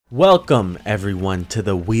Welcome everyone to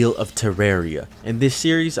the Wheel of Terraria. In this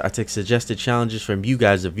series, I take suggested challenges from you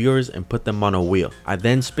guys, the viewers, and put them on a wheel. I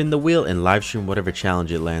then spin the wheel and live stream whatever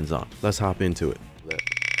challenge it lands on. Let's hop into it.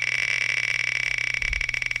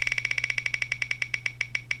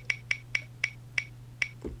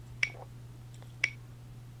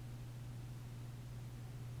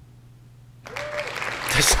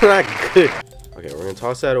 That's not good. Okay, we're gonna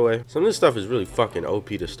toss that away. Some of this stuff is really fucking OP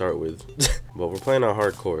to start with. But we're playing on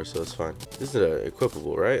hardcore, so it's fine. This is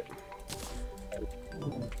equipable, right?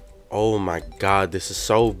 Oh my god, this is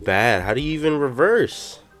so bad. How do you even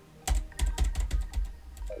reverse?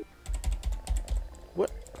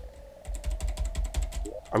 What?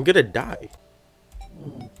 I'm gonna die.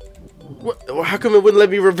 What? How come it wouldn't let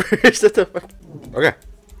me reverse? What the fuck? Okay.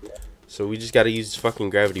 So we just gotta use fucking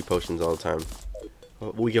gravity potions all the time.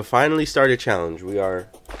 We can finally start a challenge. We are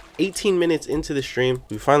 18 minutes into the stream.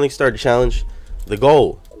 We finally started a challenge. The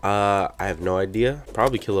goal, I have no idea.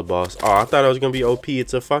 Probably kill a boss. Oh, I thought I was gonna be OP.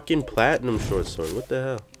 It's a fucking platinum short sword. What the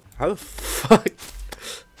hell? How the fuck?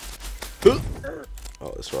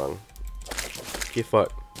 Oh, that's wrong. Get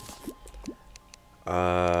fucked.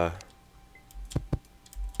 Wow,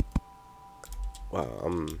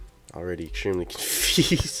 I'm already extremely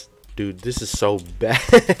confused. Dude, this is so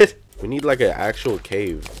bad. We need like an actual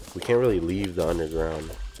cave. We can't really leave the underground.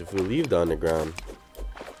 If we leave the underground,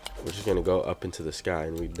 we're just gonna go up into the sky,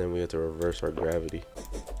 and then we have to reverse our gravity.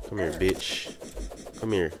 Come here, bitch.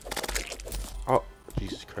 Come here. Oh,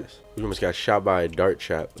 Jesus Christ. We almost got shot by a dart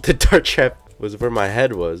trap. The dart trap was where my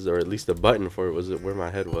head was, or at least the button for it was where my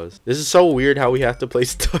head was. This is so weird how we have to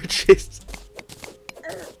place torches.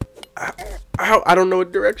 Ow, I don't know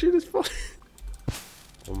what direction it's falling.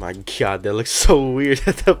 Oh my god, that looks so weird.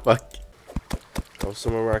 What the fuck? Oh,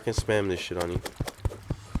 somewhere where I can spam this shit on you.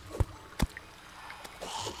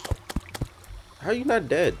 How are you not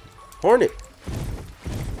dead? Hornet!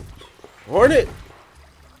 Hornet!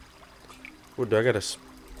 What, do I gotta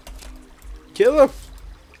kill him?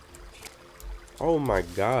 Oh my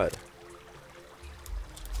god.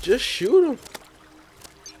 Just shoot him.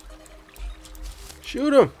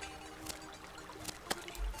 Shoot him.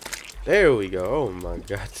 There we go. Oh my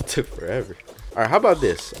god, it took forever. Alright, how about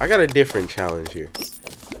this? I got a different challenge here.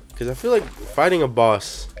 Because I feel like fighting a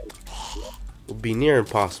boss will be near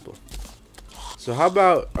impossible. So how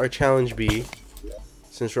about our challenge be,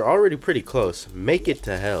 since we're already pretty close, make it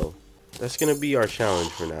to hell. That's going to be our challenge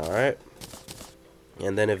for now, alright?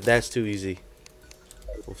 And then if that's too easy,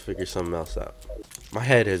 we'll figure something else out. My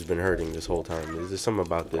head has been hurting this whole time. There's something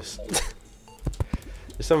about this.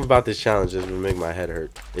 There's something about this challenge that's been making my head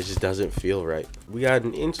hurt. It just doesn't feel right. We got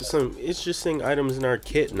some interesting items in our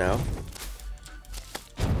kit now.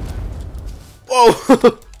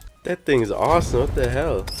 Whoa! That thing's awesome. What the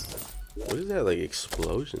hell? What is that, like,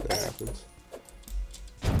 explosion that happens?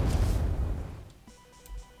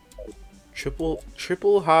 Triple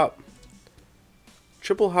hop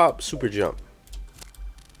super jump.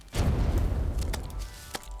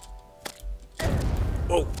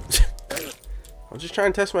 Whoa! I'm just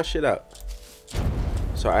trying to test my shit out.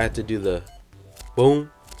 So I had to do the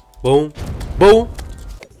boom, boom, boom.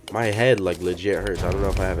 My head like legit hurts. I don't know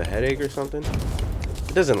if I have a headache or something.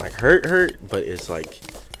 It doesn't like hurt, but it's like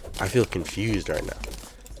I feel confused right now.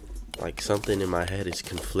 Like something in my head is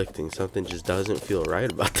conflicting. Something just doesn't feel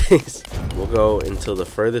right about things. We'll go until the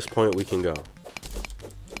furthest point we can go.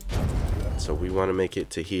 So we want to make it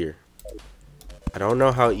to here. I don't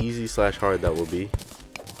know how easy / hard that will be,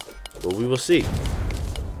 but we will see.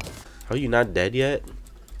 Are you not dead yet?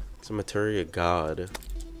 It's a Terraria god.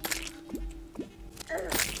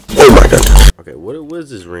 Oh my god. Okay, what does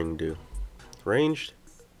this ring do? Ranged?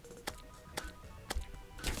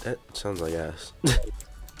 That sounds like ass.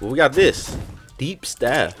 Well, we got this. Deep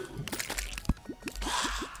staff.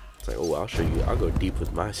 It's like, oh, I'll show you. I'll go deep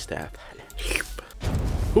with my staff.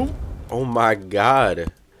 Oh my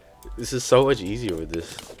god. This is so much easier with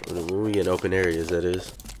this. When we in open areas, that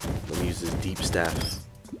is. Let me use this deep staff.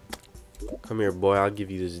 Come here, boy. I'll give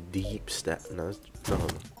you this deep staff. No.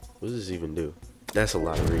 What does this even do? That's a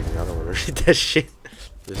lot of reading. I don't want to read that shit.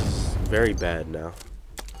 This is very bad now.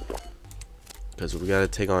 Because we gotta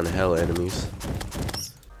take on hell enemies.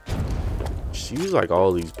 Just use like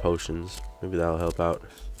all these potions. Maybe that'll help out.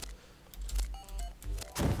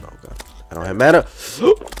 Oh god. I don't have mana.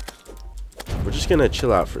 We're just gonna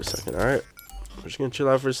chill out for a second, alright? We're just gonna chill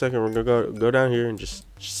out for a second. We're gonna go down here and just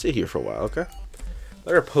sit here for a while, okay?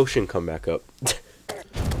 Let our potion come back up.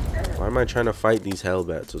 Why am I trying to fight these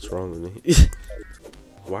hellbats? What's wrong with me?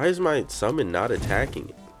 Why is my summon not attacking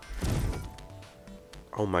it?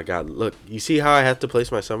 Oh my god, look. You see how I have to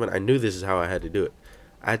place my summon? I knew this is how I had to do it.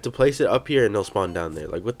 I had to place it up here and they'll spawn down there.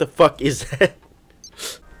 Like, what the fuck is that?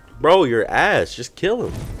 Bro, your ass. Just kill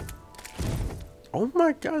him. Oh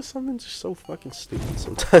my god, something's just so fucking stupid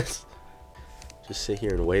sometimes. Just sit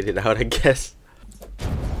here and wait it out, I guess.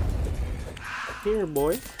 Here,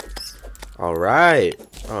 boy. Alright.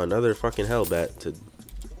 Oh, another fucking hellbat to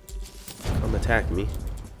come attack me.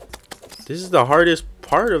 This is the hardest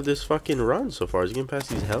part of this fucking run so far, is getting past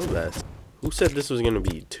these hellbats. Who said this was gonna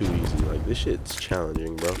be too easy? Like, this shit's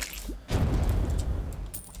challenging, bro.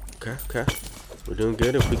 Okay, okay. We're doing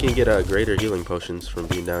good. If we can get greater healing potions from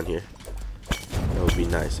being down here, that would be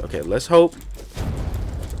nice. Okay, let's hope.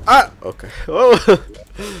 Ah! Okay. Oh!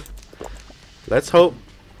 Let's hope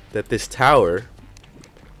that this tower...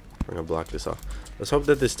 I'm gonna block this off. Let's hope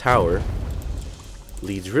that this tower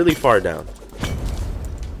leads really far down.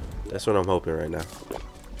 That's what I'm hoping right now.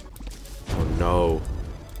 Oh no.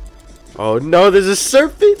 Oh no, there's a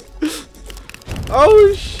serpent!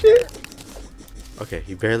 Oh shit! Okay,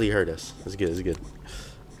 he barely hurt us. That's good, that's good.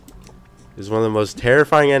 This is one of the most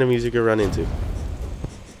terrifying enemies you can run into.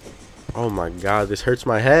 Oh my god, this hurts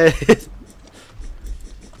my head.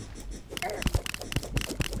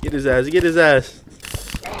 Get his ass, get his ass.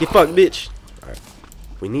 Get fucked, bitch. Alright.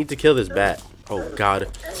 We need to kill this bat. Oh god.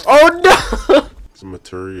 Oh no! It's a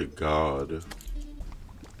materia god.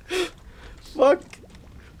 Fuck.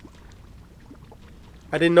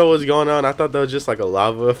 I didn't know what was going on. I thought that was just like a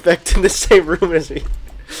lava effect in the same room as me.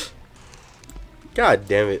 God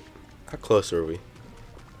damn it. How close are we?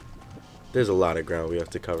 There's a lot of ground we have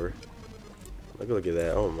to cover. Look at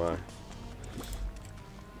that. Oh my.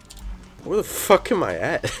 Where the fuck am I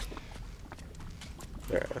at?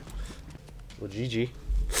 Alright. Well, GG.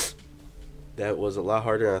 That was a lot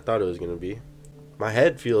harder than I thought it was going to be. My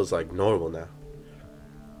head feels like normal now.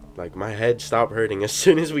 Like my head stopped hurting as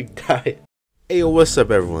soon as we died. Hey, yo, what's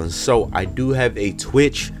up everyone? So I do have a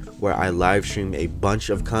Twitch where I live stream a bunch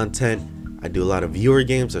of content. I do a lot of viewer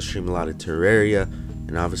games. I stream a lot of Terraria,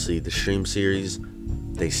 and obviously the stream series,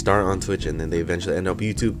 they start on Twitch and then they eventually end up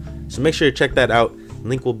YouTube. So make sure to check that out.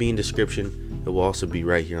 Link will be in description. It will also be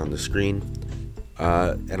right here on the screen.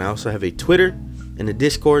 And I also have a Twitter and a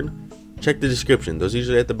Discord. Check the description. Those are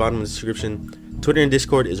usually at the bottom of the description. Twitter and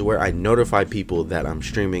Discord is where I notify people that I'm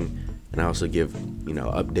streaming, and I also give, you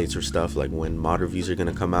know, updates or stuff like when mod reviews are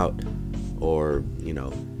gonna come out, or, you know,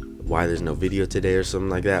 why there's no video today or something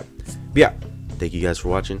like that. But yeah, thank you guys for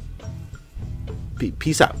watching.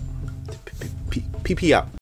 Peace out. PP out.